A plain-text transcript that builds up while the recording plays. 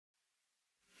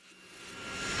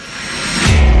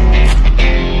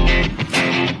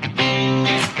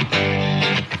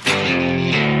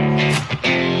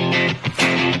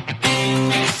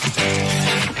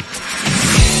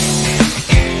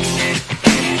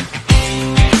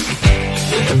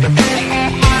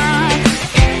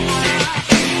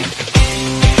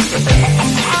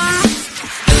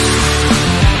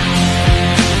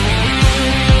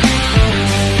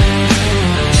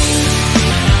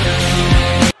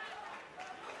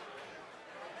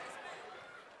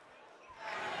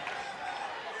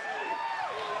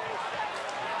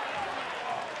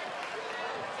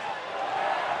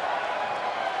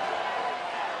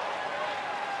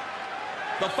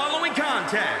The following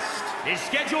contest is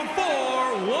scheduled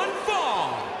for one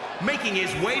fall. Making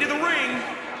his way to the ring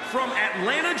from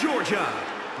Atlanta, Georgia,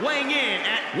 weighing in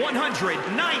at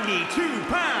 192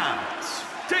 pounds,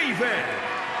 David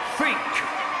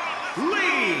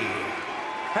Finlay.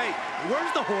 Hey,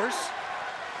 where's the horse?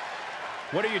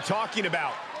 What are you talking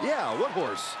about? Yeah, what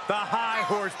horse? The high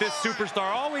horse this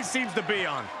superstar always seems to be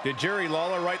on. Did Jerry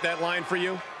Lawler write that line for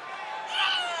you?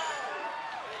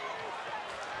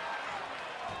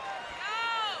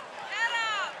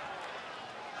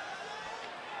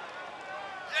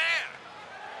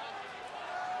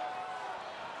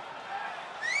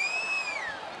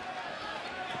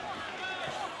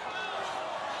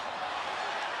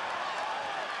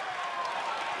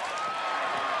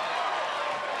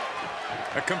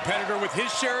 A competitor with his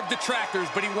share of detractors,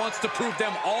 but he wants to prove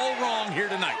them all wrong here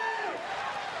tonight.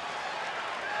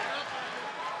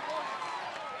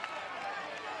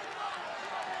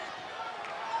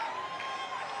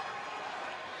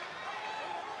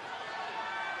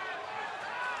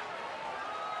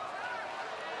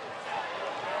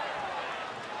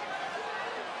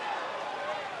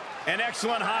 An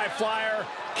excellent high flyer,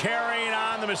 carrying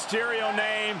on the Mysterio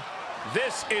name.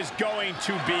 This is going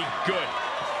to be good.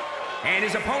 And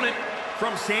his opponent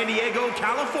from San Diego,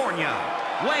 California,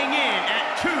 weighing in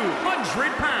at 200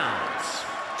 pounds,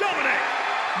 Dominik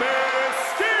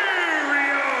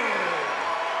Mysterio.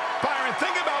 Byron,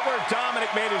 think about where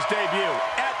Dominik made his debut,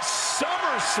 at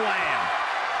SummerSlam.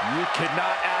 You could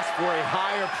not ask for a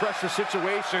higher pressure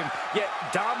situation, yet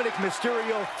Dominik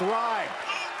Mysterio thrived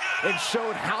and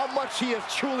showed how much he has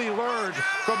truly learned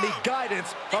from the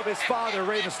guidance of his father,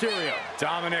 Rey Mysterio.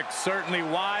 Dominik certainly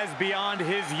wise beyond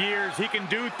his years. He can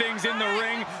do things in the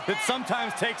ring that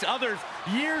sometimes takes others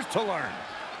years to learn.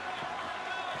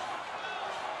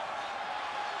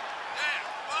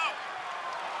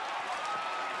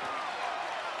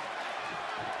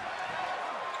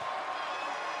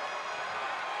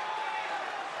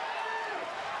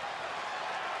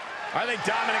 I think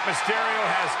Dominik Mysterio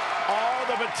has all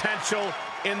the potential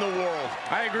in the world.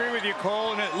 I agree with you,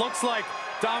 Cole, and it looks like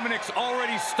Dominik's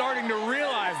already starting to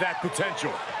realize that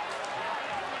potential.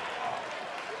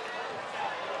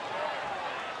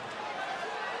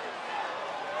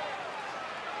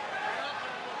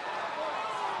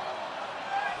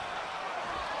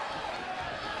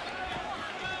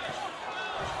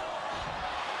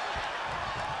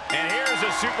 And here's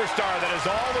a superstar that has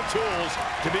all the tools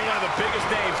to be one of the biggest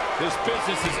names this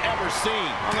business has ever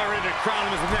seen. I'm not ready to crown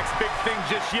him as the next big thing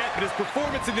just yet, but his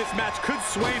performance in this match could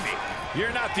sway me.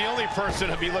 You're not the only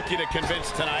person to be looking to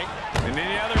convince tonight. And in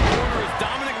the other corner is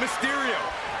Dominik Mysterio,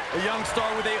 a young star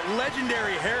with a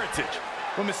legendary heritage.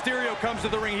 When Mysterio comes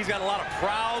to the ring, he's got a lot of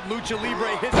proud Lucha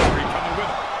Libre history coming with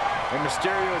him. And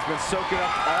Mysterio has been soaking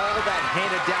up all that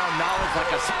handed-down knowledge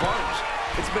like a sponge.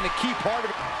 It's been a key part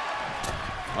of it.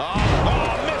 Oh,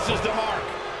 misses the mark.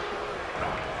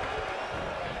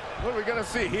 What are we gonna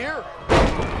see here?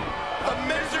 The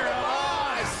Wizard of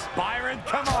Oz. Byron,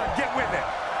 come on, get with it.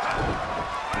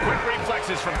 Quick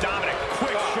reflexes from Dominik.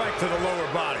 Quick strike to the lower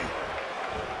body.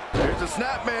 There's a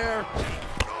snapmare.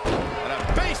 And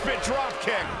a basement drop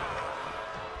kick.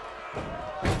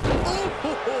 Ooh.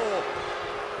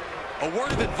 A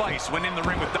word of advice when in the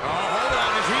ring with hold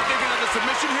on, is he thinking of the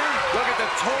submission here? Look at the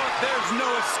torque. There's no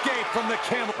escape from the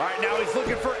camel. All right, now he's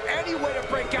looking for any way to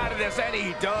break out of this, and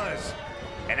he does.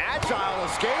 An agile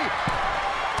escape.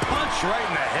 Punch right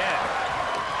in the head.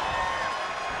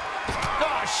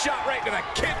 Oh, shot right to the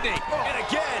kidney. And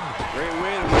again. Great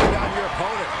way to bring down your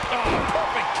opponent. Oh,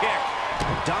 perfect kick.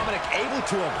 Dominik able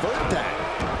to avert that.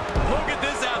 Look at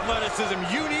this athleticism.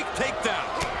 Unique takedown.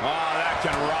 Oh, that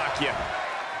can rock you.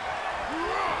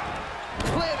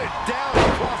 Planted down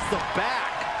across the back.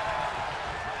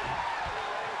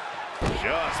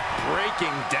 Just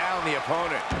breaking down the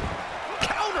opponent.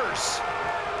 Counters.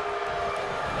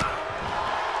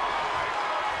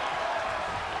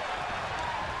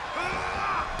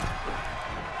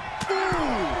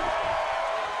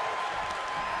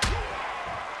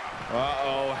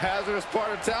 Uh-oh, hazardous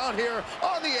part of town here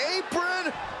on the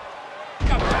apron.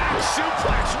 A back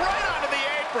suplex right onto the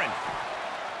apron.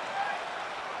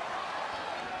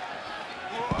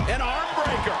 An arm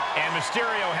breaker. And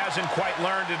Mysterio hasn't quite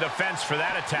learned a defense for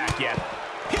that attack yet.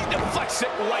 He deflects it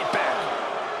right back.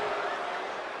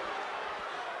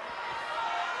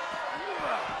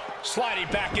 Sliding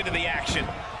back into the action.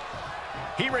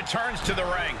 He returns to the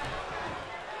ring.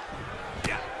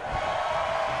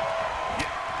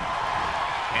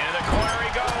 Into the corner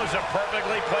he goes. A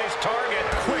perfectly placed target.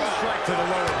 Quick strike to the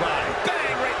lower body.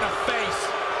 Bang right in the face.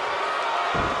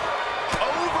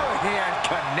 Overhand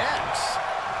connects.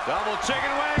 Double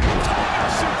chicken wing. Tiger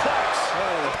suplex.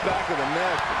 Right in the back of the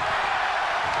neck.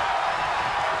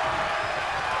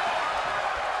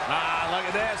 Look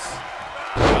at this.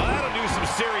 Well, that'll do some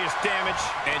serious damage,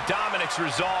 and Dominik's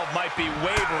resolve might be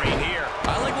wavering here.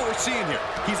 I like what we're seeing here.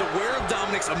 He's aware of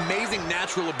Dominik's amazing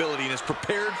natural ability and is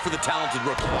prepared for the talented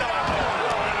rookie. No,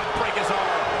 that'll break his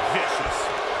arm. Vicious.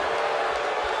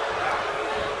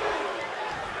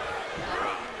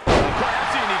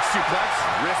 Perhaps a unique suplex.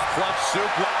 Wrist clutch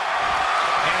suplex.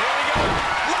 And here we go.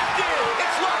 Locked in.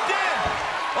 It's locked in.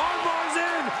 Armbar's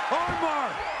in.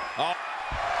 Armbar.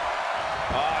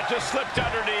 Just slipped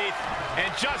underneath.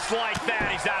 And just like that,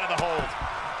 he's out of the hold.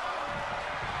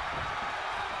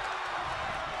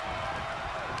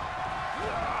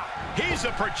 He's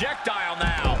a projectile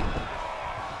now.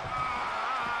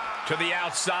 To the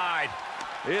outside.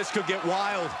 This could get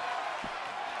wild.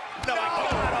 No,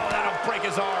 that'll break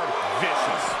his arm.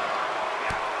 Vicious.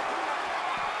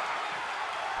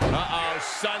 Uh-oh,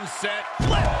 sunset.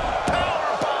 Flip.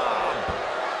 Powerbomb.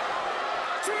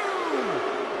 2.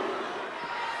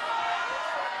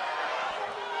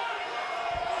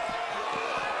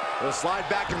 They'll slide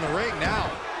back in the ring now.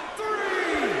 3.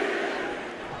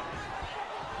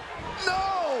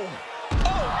 No!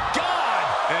 Oh, God!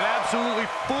 An absolutely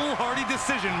foolhardy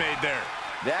decision made there.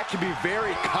 That can be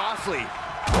very costly.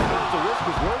 The risk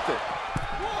was worth it.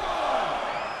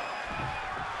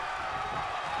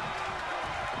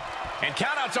 And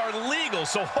countouts are legal,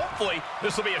 so hopefully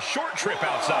this will be a short trip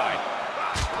outside.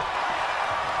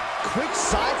 Quick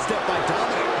sidestep by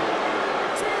Dominik.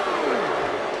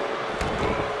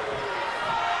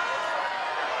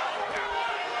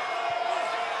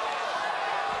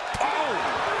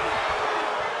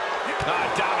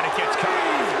 Dominik gets caught.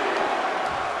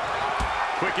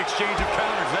 Quick exchange of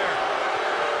counters there.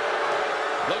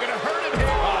 Looking to hurt him here.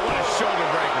 Oh, what a shoulder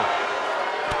breaker.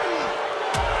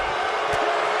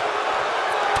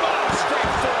 Oh,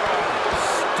 straight forearm.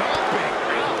 Stomping.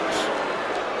 Ouch.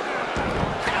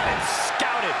 Got it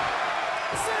scouted.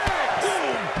 6.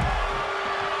 Boom.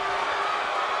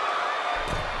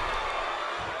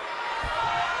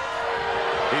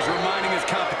 He's reminding his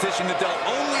competition that they'll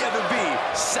only ever be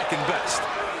second best.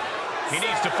 He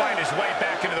needs to find his way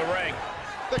back into the ring.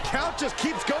 The count just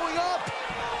keeps going up.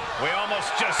 We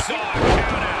almost just saw a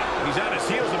count out. He's on his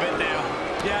heels a bit now.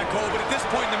 Yeah, Cole, but at this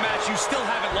point in the match, you still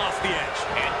haven't lost the edge.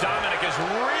 And Dominik is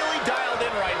really dialed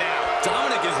in right now.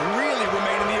 Dominik is really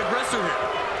remaining the aggressor here.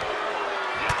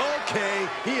 Okay,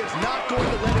 he is not going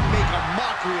to let him make a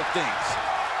mockery of things.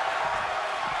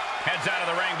 Heads out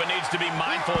of the ring, but needs to be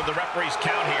mindful of the referee's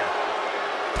count here.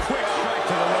 Quick strike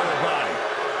to the lower body.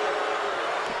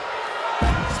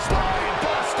 Spine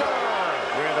buster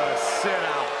with a sit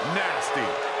out. Nasty.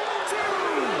 2.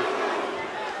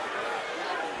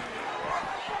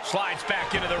 Slides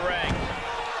back into the ring.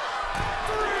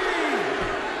 3.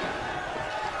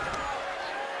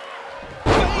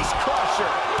 Face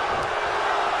crusher.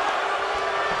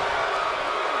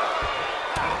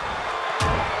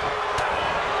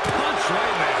 Punch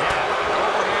right in the head.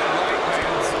 Overhand right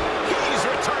lands. He's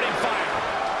returning fire.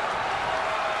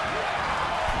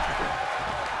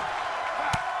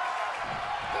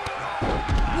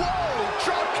 Whoa,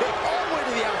 drop kick all the way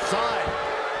to the outside.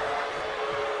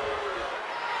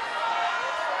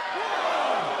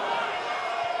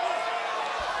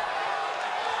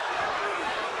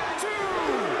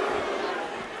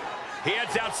 He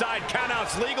heads outside.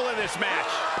 Countouts legal in this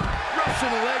match.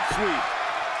 Russian leg sweep.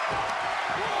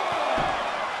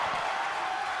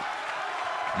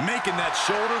 Making that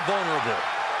shoulder vulnerable.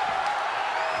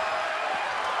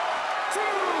 2.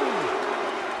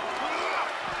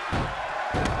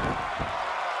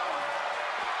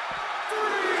 3.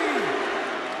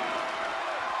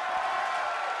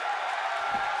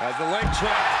 Has the leg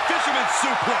trap. Fisherman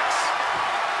suplex.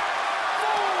 4.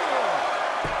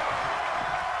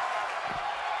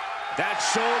 That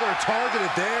shoulder targeted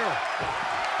there.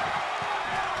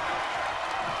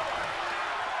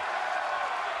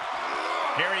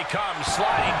 Here he comes,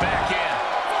 sliding back in.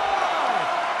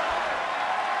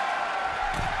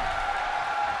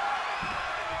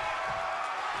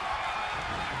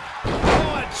 5.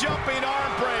 Oh, a jumping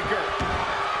arm breaker.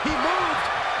 He moved,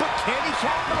 but can he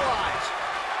capitalize?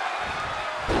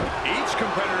 Each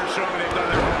competitor showing they've done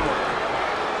their homework.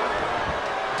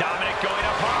 Dominik going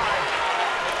up high.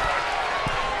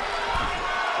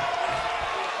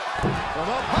 From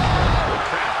up high.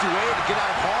 Crafty way to get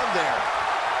out of harm there.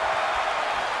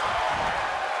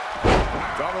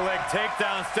 Double leg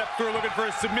takedown, step through, looking for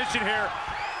a submission here.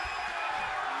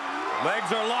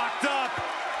 Legs are locked up.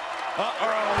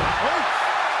 Uh-oh.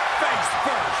 Face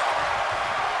first.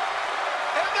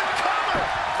 And the cover.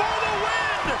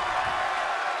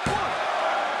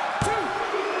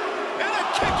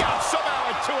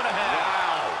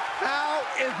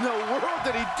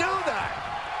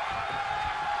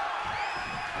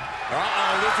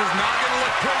 This is not going to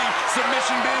look pretty.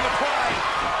 Submission being applied.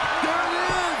 There it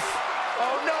is.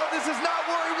 Oh, no, this is not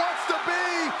where he wants to be.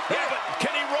 Yeah, but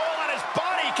can he roll on his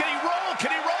body? Can he roll?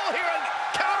 Can he roll here and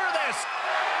counter this?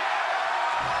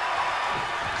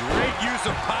 Great use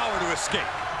of power to escape.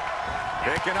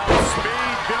 Picking up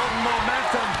speed, building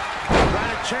momentum.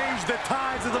 Trying to change the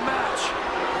tides of the match.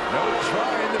 No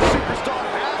trying. The superstar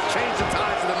has changed the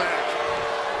tides of the match.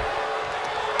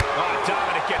 Oh,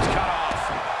 Dominik gets cut off.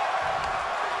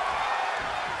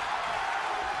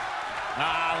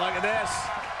 Look at this.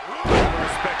 I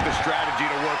respect the strategy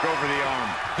to work over the arm.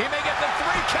 He may get the 3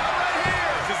 count right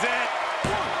here. This is it.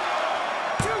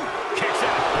 1, 2. Kicks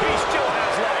out. He still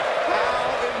has life.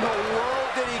 How in the world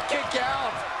did he kick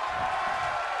out?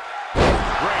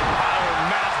 Great power,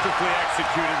 masterfully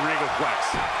executed Regal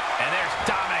Flex. And there's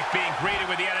Dominik being greeted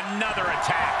with yet another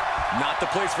attack. Not the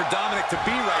place for Dominik to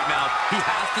be right now. He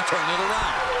has to turn it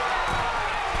around.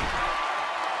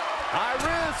 High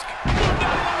risk. Move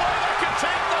down the way that could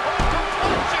take the whole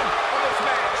complexion of this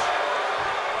match.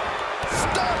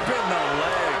 Stop in the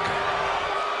leg.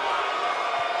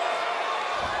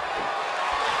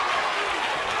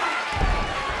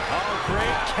 Oh,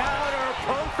 great counter.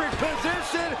 Perfect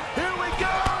position. Here we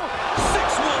go.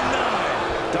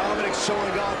 619. Dominik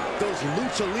showing off those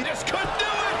lucha leaders. This could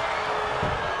do it.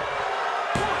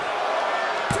 1,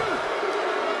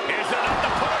 2. Is enough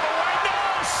to put him away?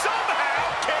 No, somehow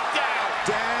kicked out.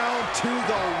 Down to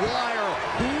the wire.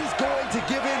 Who's going to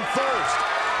give in first?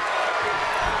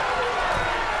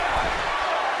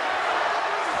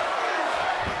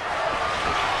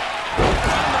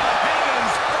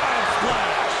 Higgins front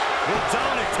splash. Will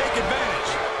Dominik take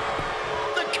advantage?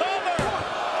 The cover.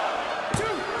 2.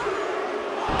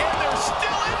 And they're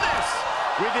still in this.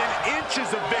 Within inches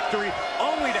of victory,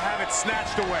 only to have it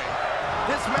snatched away.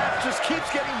 This match just keeps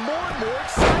getting more and more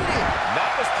exciting.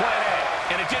 That was plan A,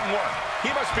 and it didn't work.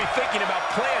 He must be thinking about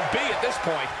plan B at this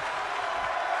point.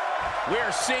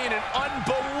 We're seeing an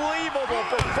unbelievable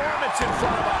performance in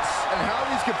front of us. And how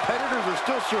these competitors are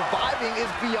still surviving is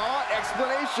beyond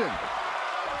explanation.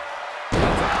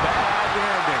 That's a bad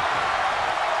ending.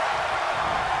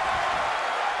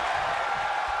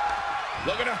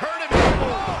 Looking to hurt him.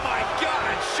 Oh, my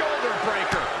God, shoulder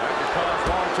breaker. That could cause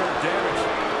long-term damage.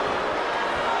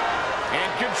 In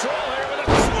control here with a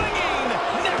swinging.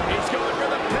 Now he's going for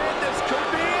the pin. This could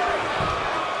be it.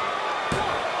 1,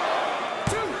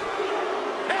 2.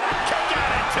 And a kick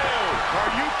out at 2.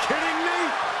 Are you kidding me?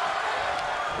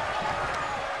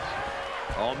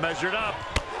 All measured up.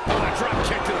 Oh, a drop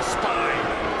kick to the spine.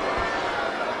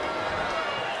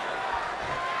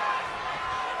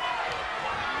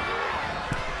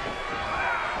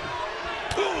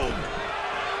 Boom.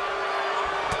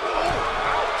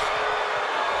 Oh, ouch.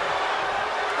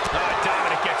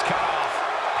 Dominik gets cut off.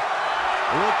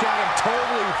 Look at him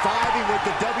totally vibing with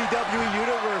the WWE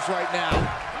Universe right now.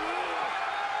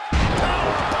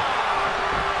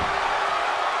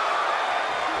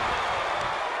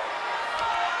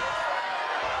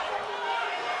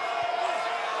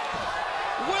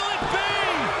 Will it be?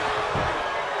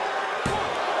 1,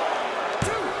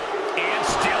 2. And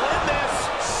still in this.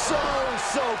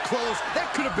 So close. That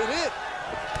could have been it.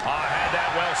 I had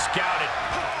that well scouted.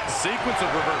 Sequence of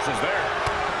reversals there.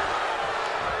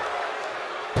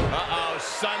 Uh-oh,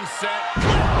 sunset.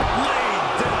 Laid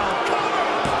down. Cover.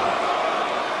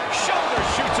 Shoulder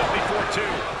shoots up before 2.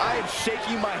 I am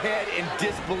shaking my head in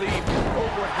disbelief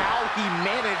over how he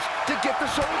managed to get the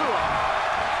shoulder up.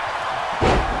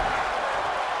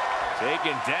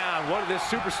 Taken down. What is this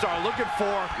superstar looking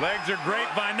for? Legs are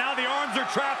grapevine. Now the arms are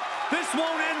trapped. This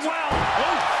won't end well.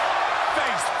 Oh,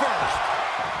 face first.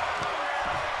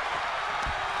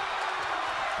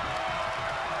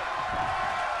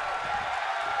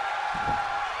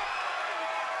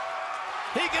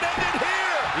 He can end it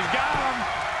here. He's got him.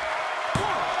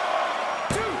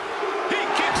 1, 2. He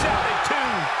kicks out at 2.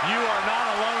 You are not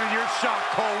alone in your shock,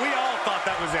 Cole. We all thought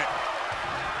that was it.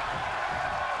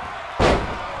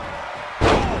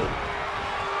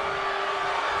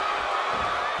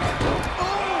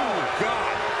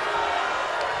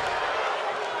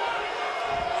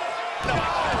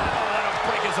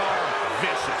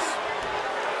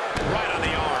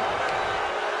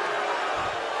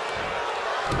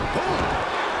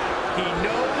 He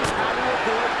knows how to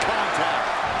avoid contact.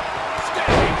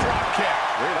 Standing drop kick.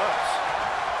 Great ups.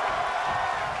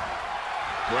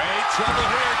 Great trouble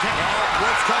here.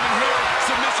 What's coming here?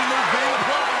 Submission move being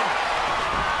applied.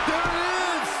 There it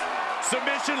is.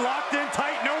 Submission locked in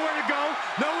tight. Nowhere to go.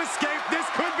 No escape. This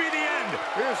could be the end.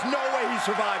 There's no way he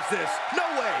survives this. No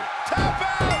way. Tap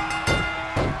out.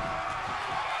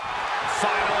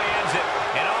 Finally ends it.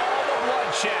 And all the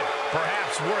blood shed.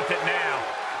 Perhaps worth it now.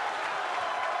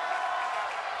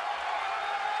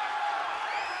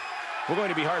 We're going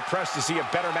to be hard-pressed to see a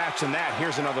better match than that.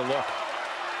 Here's another look.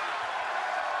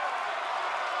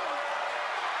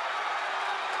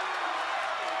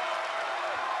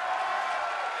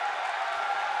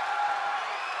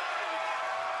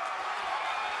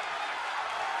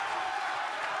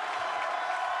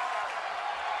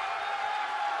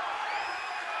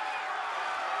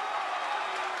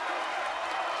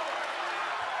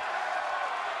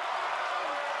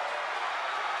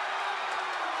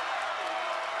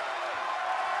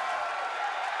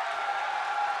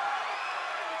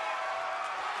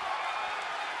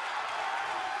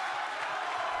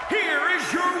 Here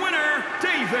is your winner,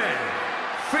 David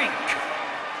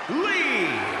Finlay.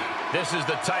 This is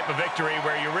the type of victory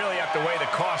where you really have to weigh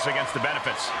the costs against the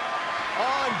benefits.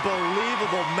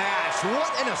 Unbelievable match.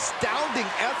 What an astounding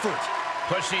effort.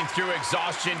 Pushing through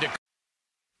exhaustion to...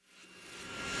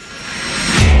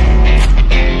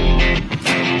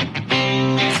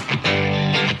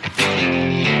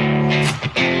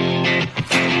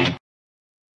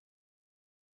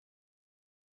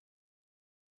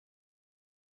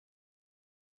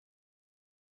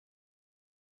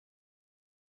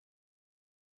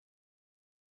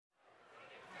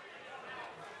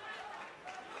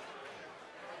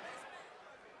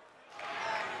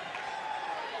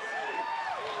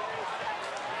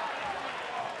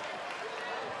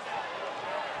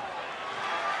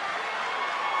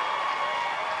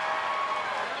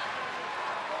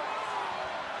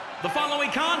 The following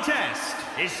contest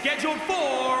is scheduled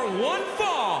for one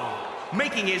fall.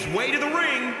 Making his way to the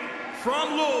ring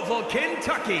from Louisville,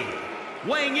 Kentucky,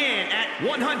 weighing in at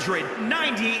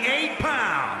 198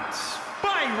 pounds,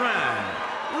 Byron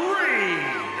Reed.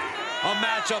 A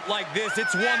matchup like this,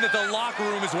 it's one that the locker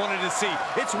room has wanted to see.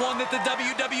 It's one that the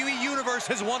WWE Universe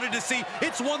has wanted to see.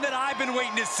 It's one that I've been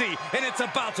waiting to see, and it's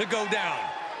about to go down.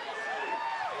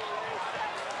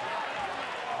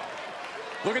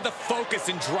 Look at the focus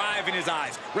and drive in his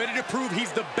eyes, ready to prove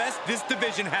he's the best this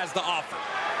division has to offer.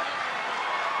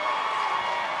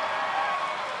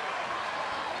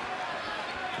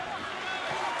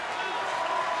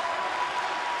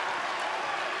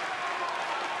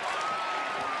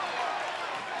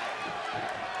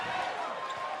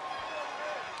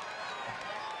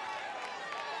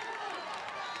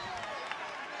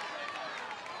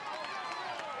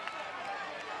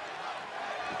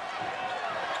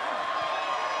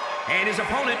 And his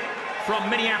opponent from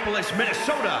Minneapolis,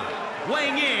 Minnesota,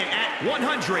 weighing in at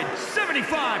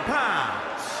 175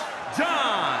 pounds,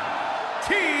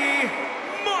 Dante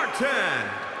Martin.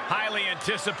 Highly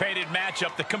anticipated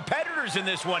matchup. The competitors in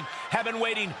this one have been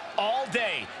waiting all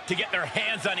day to get their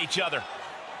hands on each other.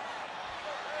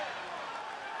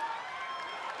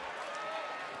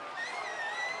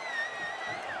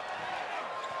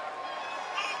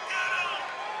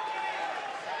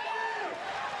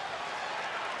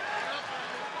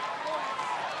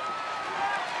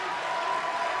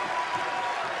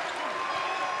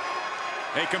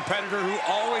 A competitor who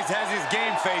always has his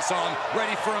game face on,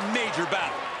 ready for a major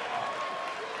battle.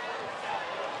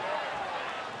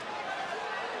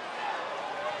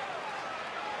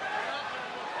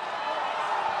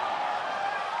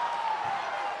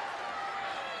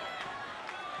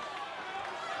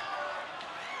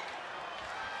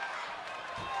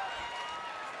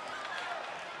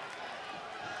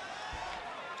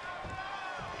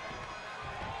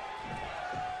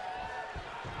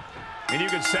 And you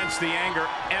can sense the anger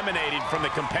emanating from the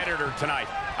competitor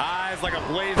tonight. Eyes like a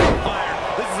blaze of fire.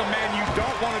 This is a man you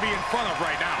don't want to be in front of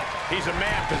right now. He's a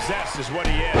man possessed is what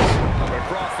he is. But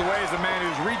across the way is a man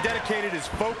who's rededicated his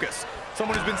focus.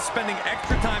 Someone who's been spending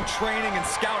extra time training and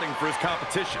scouting for his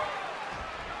competition.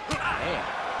 Man.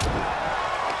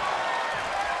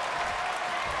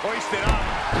 Hoisted up.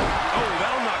 Oh,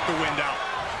 that'll knock the wind out.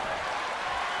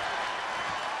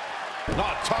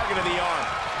 Oh, target of the arm.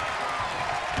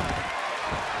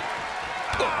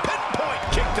 Pinpoint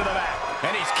kick to the back.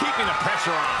 And he's keeping the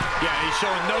pressure on. Yeah, he's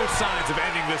showing no signs of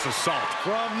ending this assault.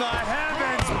 From the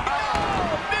heavens.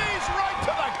 Oh, knees right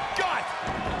to the gut.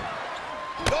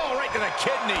 Oh, right to the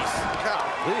kidneys.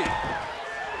 Golly.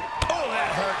 Oh, that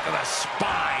hurt to the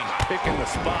spine. Picking the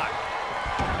spot.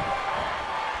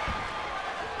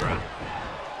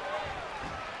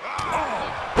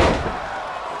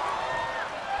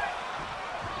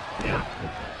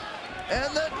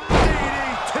 And the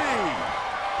DDT.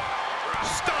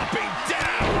 Stomping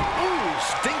down. Ooh,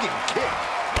 stinging kick.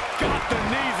 Got the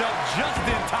knees up just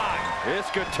in time. This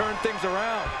could turn things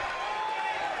around.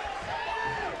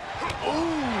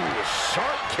 Ooh,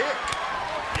 sharp kick.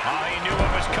 Oh, he knew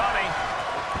what was coming.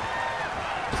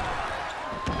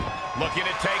 Looking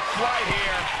to take flight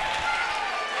here.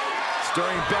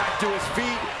 Stirring back to his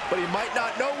feet, but he might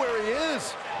not know where he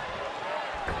is.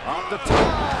 Off the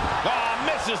top. Oh,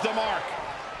 misses the mark.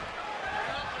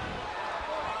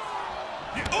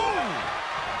 Ooh!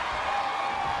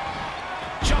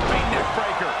 Jumping neck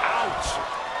breaker. Ouch.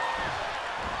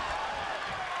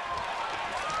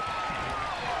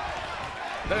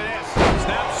 There it is.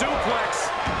 Snap suplex.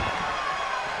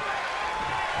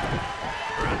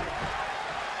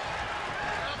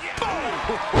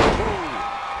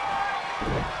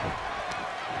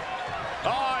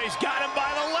 Oh, he's got him by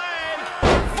the leg.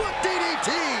 Foot DDT.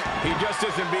 He just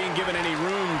isn't being given any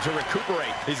room to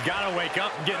recuperate. He's got to wake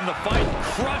up and get in the fight,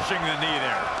 crushing the knee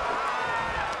there.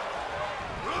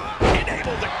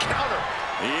 Able to counter.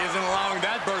 He isn't allowing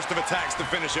that burst of attacks to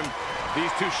finish him.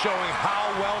 These two showing how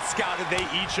well scouted they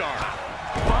each are.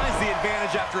 Finds the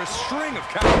advantage after a string of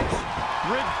counters.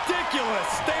 Ridiculous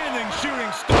standing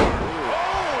shooting star.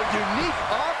 Oh, unique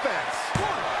offense.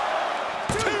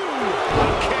 1, 2.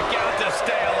 A kick out to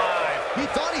stay alive. He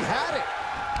thought he had it.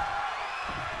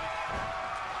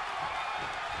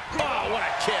 Oh, what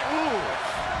a kick. Ooh.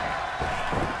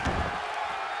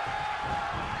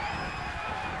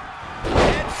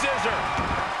 Head scissor.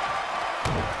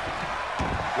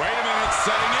 Wait a minute,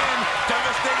 setting in.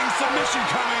 Devastating submission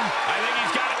coming. I think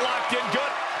he's got it locked in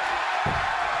good.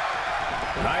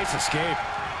 Nice escape.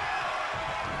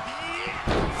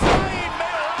 Flying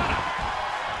Mayorana.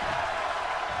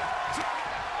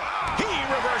 He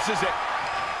reverses it.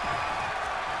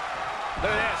 Look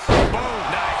at this. Boom.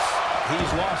 Nice.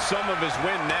 He's lost some of his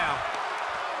wind now.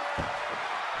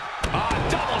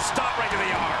 Double stop right to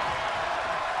the arm.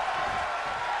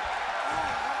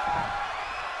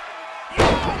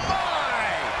 Oh, my!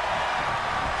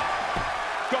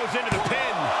 Goes into the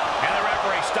pin. And the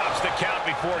referee stops the count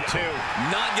before 2.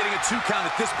 Not getting a 2 count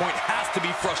at this point has to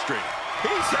be frustrating.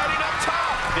 He's heading up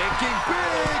top. Thinking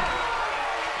big.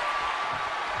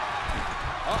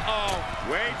 Uh-oh.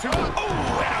 Way too... Oh,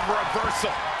 and a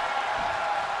reversal.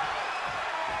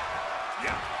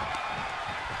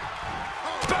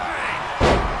 Bang!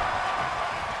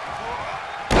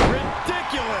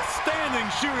 Ridiculous standing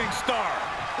shooting star.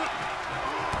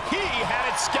 He had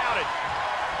it scouted.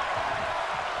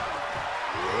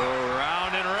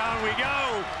 Round and round we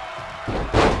go.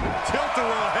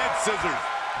 Tilt-a-whirl head scissors.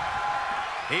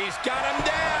 He's got him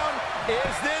down.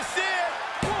 Is this it?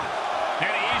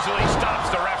 And he easily stops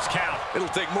the ref's count. It'll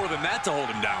take more than that to hold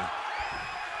him down.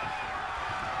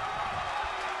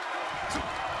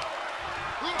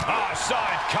 Oh, I saw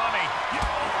it coming.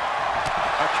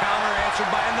 A counter answered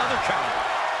by another counter.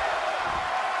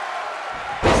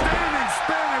 Standing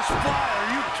Spanish fly, are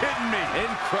you kidding me?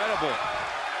 Incredible.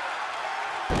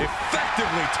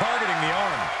 Effectively targeting the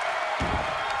arm.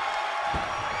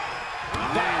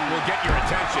 That will get your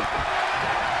attention.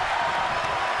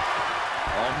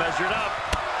 All measured up.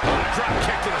 Drop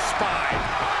kick to the spine.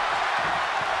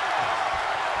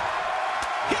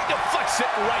 He deflects it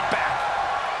right back.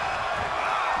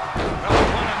 Oh,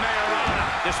 what a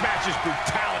Mayorana. This match's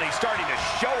brutality starting to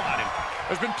show on him.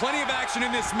 There's been plenty of action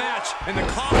in this match, and the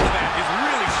cost of that is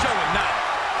really showing now.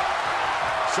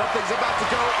 Something's about to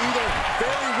go either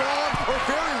very wrong or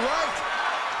very right.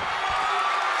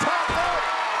 Top up.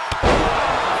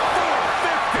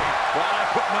 450. Well, I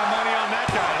put my money on that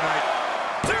guy tonight.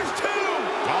 There's 2.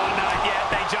 Oh, not yet.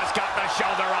 They just got the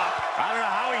shoulder up. I don't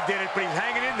know how he did it, but he's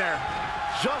hanging in there.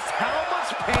 Just how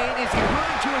much pain is he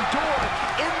willing to endure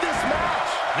in this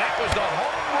match? That was the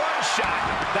home run shot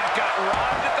that got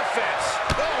robbed at the fence.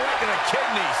 Oh, right to the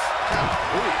kidneys.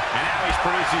 Ooh. And now he's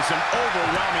producing some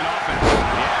overwhelming offense.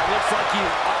 Yeah, it looks like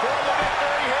he's up for the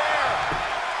victory here.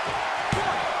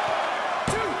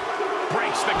 1, 2.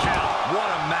 Breaks the count. What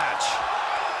a match.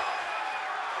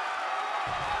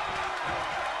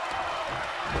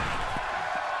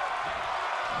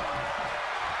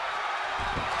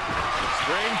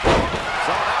 Spring.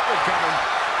 Saw that one coming.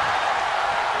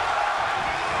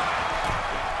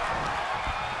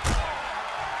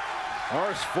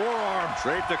 Horse forearm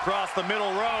draped across the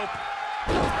middle rope.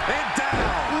 And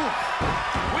down. Ooh.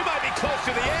 We might be close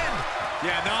to the end.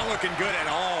 Yeah, not looking good at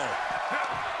all.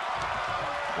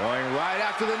 Going right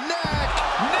after the neck.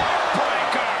 Neck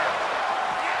breaker.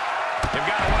 You've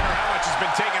got to wonder how much has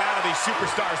been taken out of these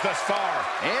superstars thus far.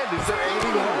 And is there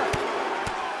anything left?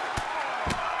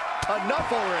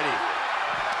 Enough already.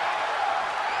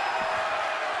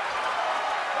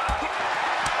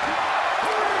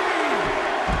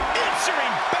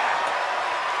 Answering back.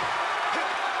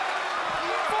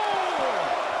 4.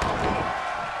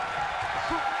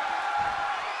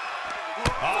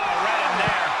 Oh, right in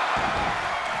there.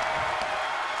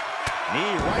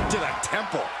 Knee right to the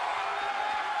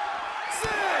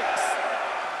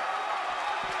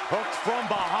Hooked from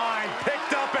behind,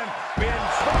 picked up and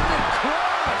Inverted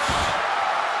crush.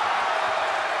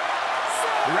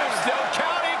 Ref still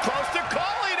counting, close to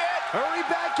calling it. Hurry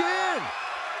back in.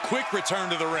 quick return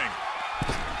to the ring.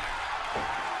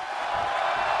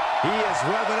 He is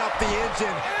revving up the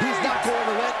engine. He's not going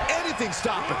to let anything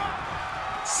stop him.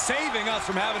 Saving us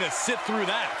from having to sit through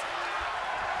that.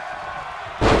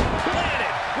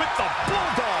 Planted with the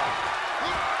bulldog.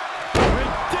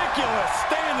 Ridiculous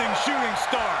standing shooting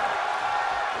star.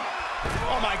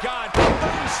 Oh my God,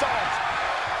 moonsault.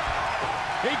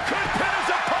 He could pin his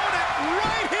opponent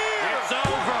right here. It's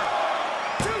over.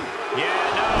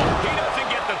 Yeah, no, he doesn't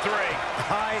get the three.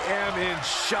 I am in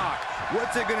shock.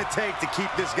 What's it going to take to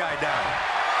keep this guy down?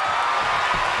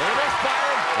 Look at this,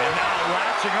 Byron. And now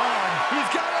latching on. He's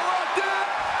got it locked in.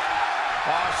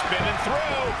 Oh, spinning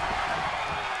through.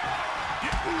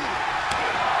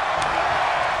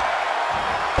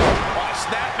 Oh,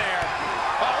 snap there.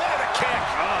 Oh, look at the kick.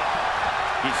 Oh.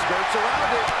 He skirts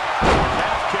around it.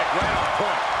 Half kick right on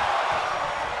point.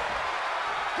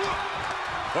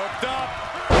 Hooked up.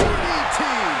 DDT.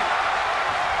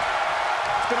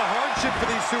 It's been a hardship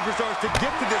for these superstars to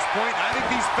get to this point. I think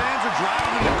these fans are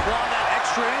driving them to claw that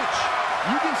extra inch.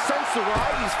 You can sense the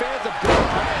ride these fans have built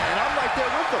on it, and I'm right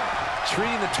there with them.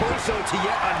 Treating the torso to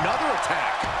yet another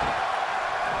attack.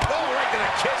 Oh, right to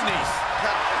the kidneys.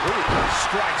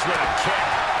 Strikes with a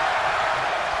kick.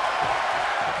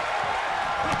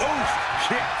 Oof,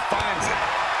 kick finds it.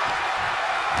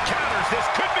 Counters, this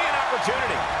could be an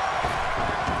opportunity.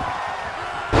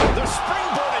 The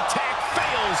springboard attack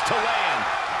fails to land.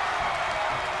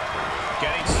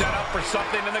 Getting set up for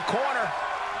something in the corner.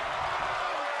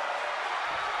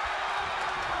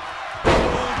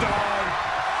 Bulldog.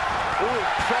 Ooh,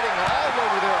 treading all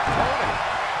over their opponent.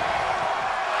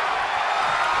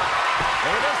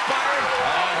 Look at this, Byron.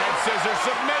 Oh, head scissor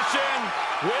submission.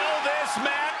 Will this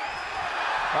match?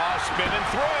 Oh, spinning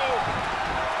through.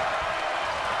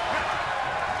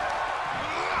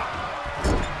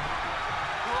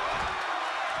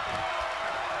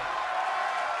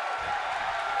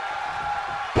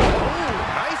 Ooh,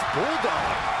 nice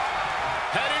bulldog.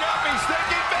 Heading up, he's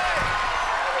thinking big.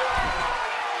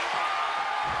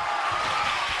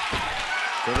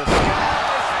 To the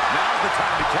skies. Now's the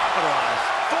time to capitalize.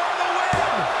 For the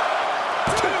win.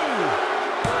 2.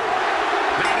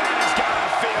 Now that has got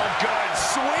to feel good.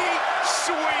 Sweet,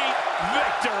 sweet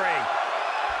victory.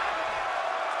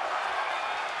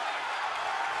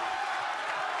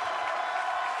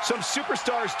 Some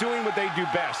superstars doing what they do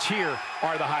best. Here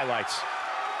are the highlights.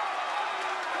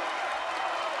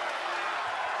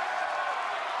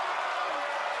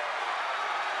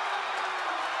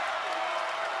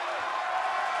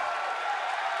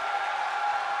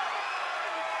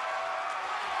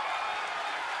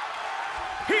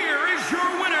 Here is your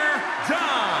winner,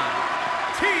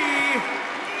 Dante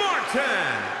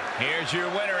Martin. Here's your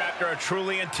winner after a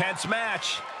truly intense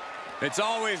match. It's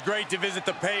always great to visit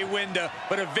the pay window,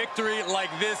 but a victory like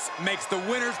this makes the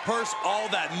winner's purse all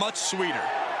that much sweeter.